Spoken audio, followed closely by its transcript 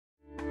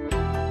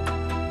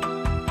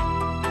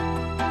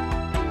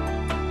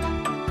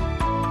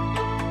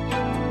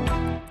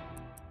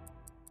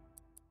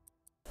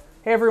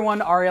Hey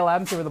everyone, Ariel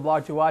Adams here with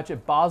aBlogtoWatch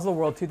at Basel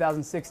World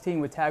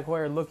 2016 with Tag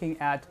Heuer looking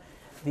at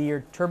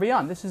the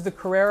Tourbillon. This is the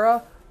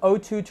Carrera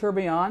O2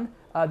 Tourbillon.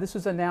 This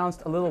was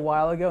announced a little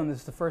while ago, and this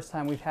is the first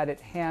time we've had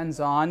it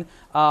hands-on.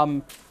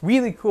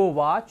 Really cool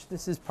watch.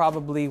 This is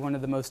probably one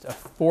of the most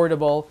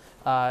affordable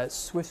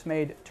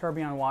Swiss-made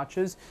tourbillon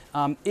watches.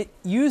 It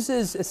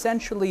uses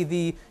essentially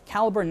the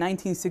caliber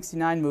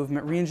 1969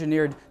 movement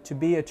re-engineered to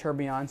be a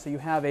tourbillon. So you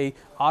have a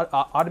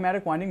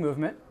automatic winding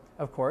movement.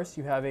 Of course,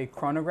 you have a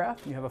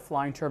chronograph, you have a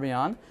flying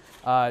tourbillon.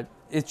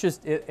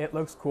 It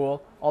looks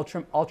cool,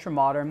 ultra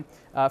modern.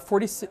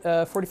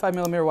 45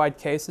 millimeter wide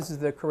case. This is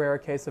the Carrera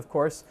case, of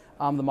course,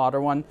 the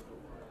modern one.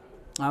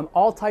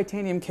 All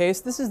titanium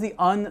case. This is the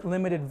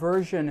unlimited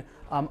version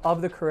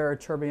of the Carrera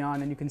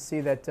tourbillon, and you can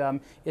see that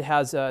it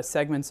has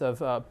segments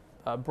of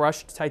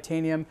brushed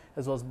titanium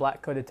as well as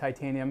black coated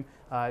titanium.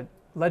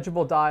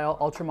 Legible dial,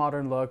 ultra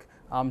modern look.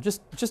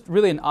 Just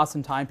really an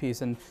awesome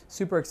timepiece and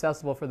super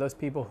accessible for those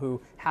people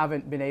who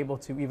haven't been able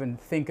to even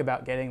think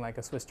about getting like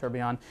a Swiss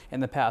tourbillon in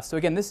the past. So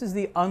again, this is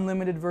the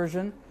unlimited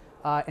version,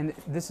 and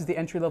this is the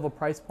entry-level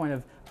price point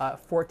of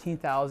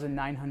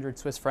 14,900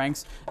 Swiss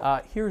francs.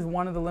 Here's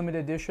one of the limited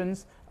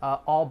editions,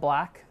 all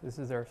black. This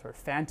is their sort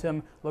of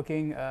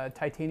phantom-looking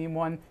titanium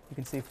one. You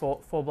can see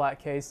full black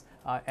case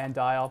and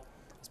dial.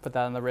 Let's put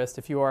that on the wrist.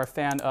 If you are a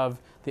fan of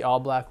the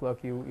all-black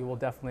look, you will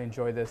definitely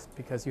enjoy this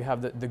because you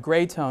have the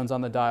gray tones on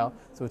the dial,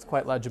 so it's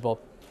quite legible.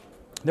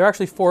 There are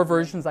actually 4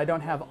 versions. I don't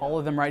have all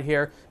of them right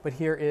here, but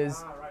here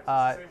is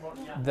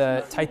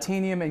the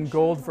titanium and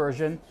gold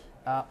version,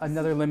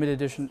 another limited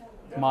edition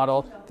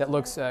model that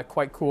looks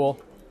quite cool.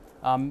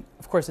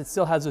 Of course, it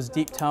still has those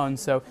deep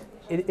tones, so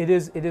it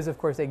is of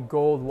course a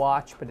gold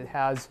watch, but it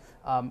has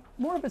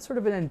more of a sort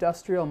of an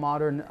industrial,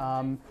 modern,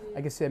 I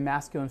guess a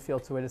masculine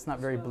feel to it. It's not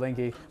very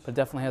blingy, but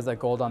definitely has that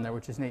gold on there,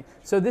 which is neat.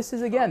 So this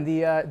is again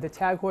the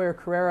Tag Heuer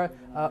Carrera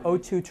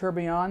O2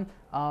 Tourbillon.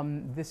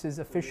 This is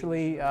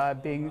officially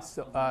being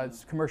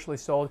commercially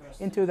sold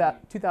into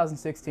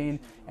 2016,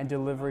 and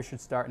delivery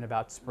should start in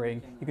about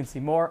spring. You can see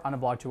more on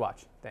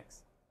aBlogtoWatch.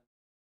 Thanks.